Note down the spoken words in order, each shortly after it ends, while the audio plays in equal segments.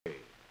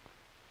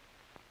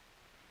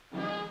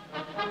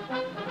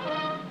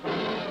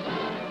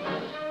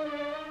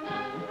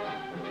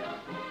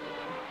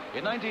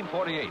In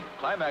 1948,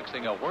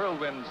 climaxing a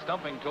whirlwind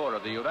stumping tour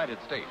of the United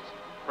States,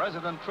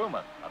 President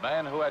Truman, a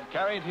man who had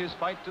carried his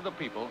fight to the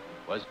people,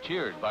 was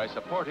cheered by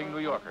supporting New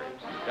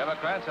Yorkers.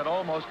 Democrats had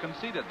almost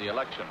conceded the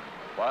election,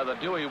 while the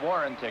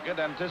Dewey-Warren ticket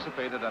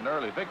anticipated an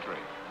early victory,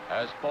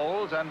 as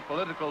polls and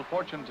political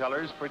fortune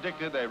tellers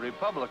predicted a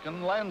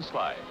Republican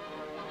landslide.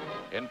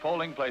 In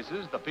polling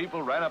places, the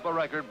people ran up a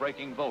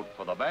record-breaking vote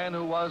for the man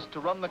who was to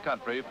run the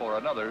country for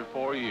another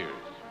 4 years.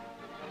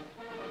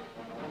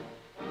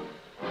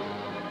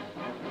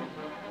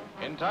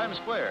 In Times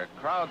Square,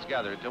 crowds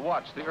gathered to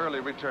watch the early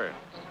returns.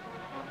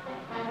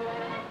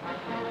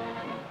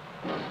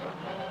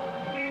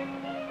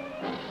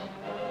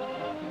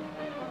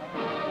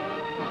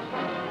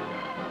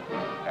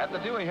 At the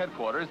Dewey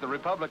headquarters, the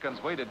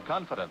Republicans waited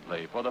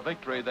confidently for the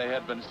victory they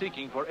had been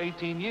seeking for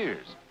 18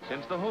 years,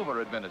 since the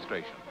Hoover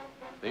administration.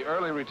 The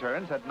early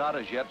returns had not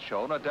as yet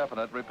shown a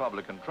definite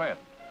Republican trend.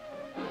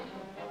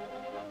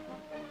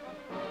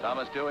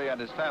 Thomas Dewey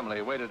and his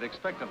family waited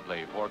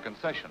expectantly for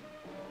concession.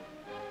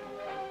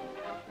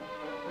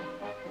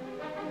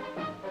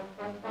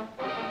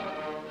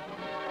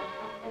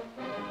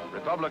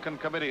 Republican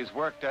committees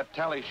worked at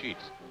tally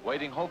sheets,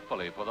 waiting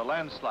hopefully for the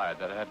landslide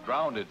that had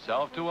ground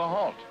itself to a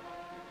halt.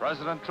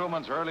 President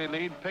Truman's early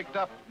lead picked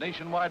up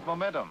nationwide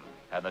momentum,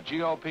 and the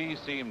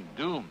GOP seemed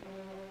doomed.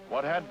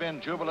 What had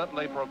been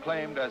jubilantly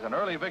proclaimed as an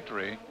early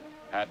victory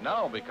had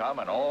now become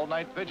an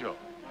all-night vigil.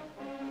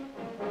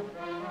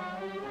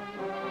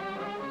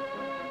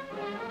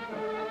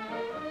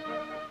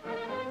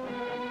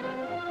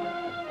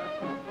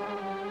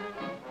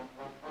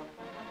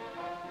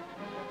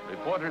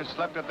 Reporters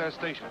slept at their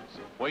stations,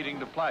 waiting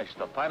to flash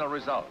the final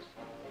results.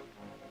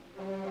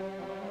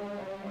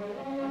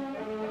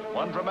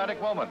 One dramatic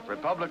moment,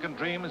 Republican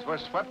dreams were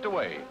swept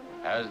away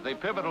as the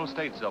pivotal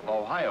states of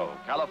Ohio,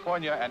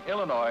 California, and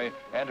Illinois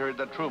entered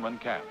the Truman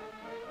camp.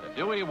 The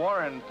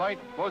Dewey-Warren fight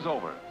was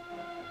over.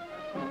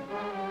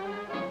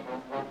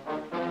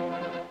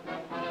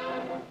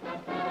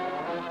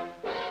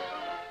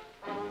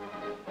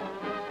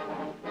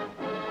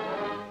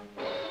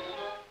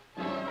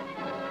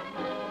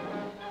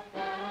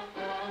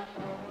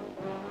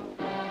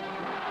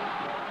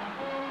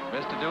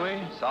 Mr.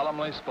 Dewey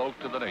solemnly spoke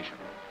to the nation.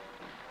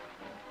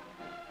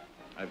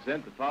 I've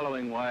sent the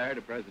following wire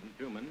to President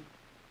Truman.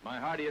 My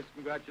heartiest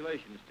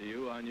congratulations to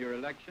you on your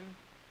election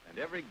and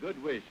every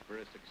good wish for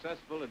a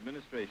successful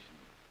administration.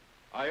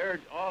 I urge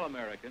all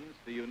Americans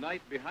to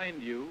unite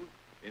behind you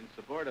in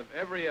support of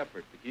every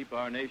effort to keep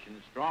our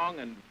nation strong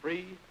and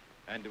free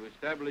and to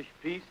establish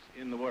peace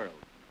in the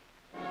world.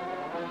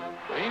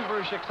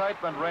 Feverish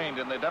excitement reigned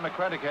in the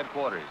Democratic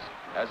headquarters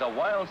as a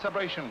wild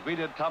celebration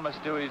greeted Thomas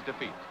Dewey's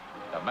defeat.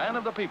 The man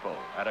of the people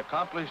had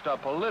accomplished a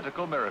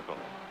political miracle.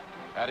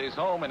 At his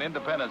home in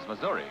Independence,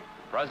 Missouri,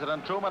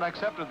 President Truman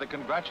accepted the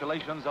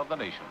congratulations of the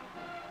nation.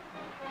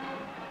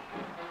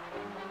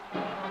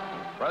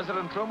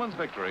 President Truman's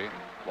victory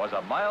was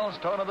a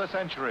milestone of the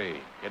century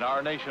in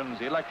our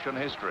nation's election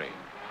history.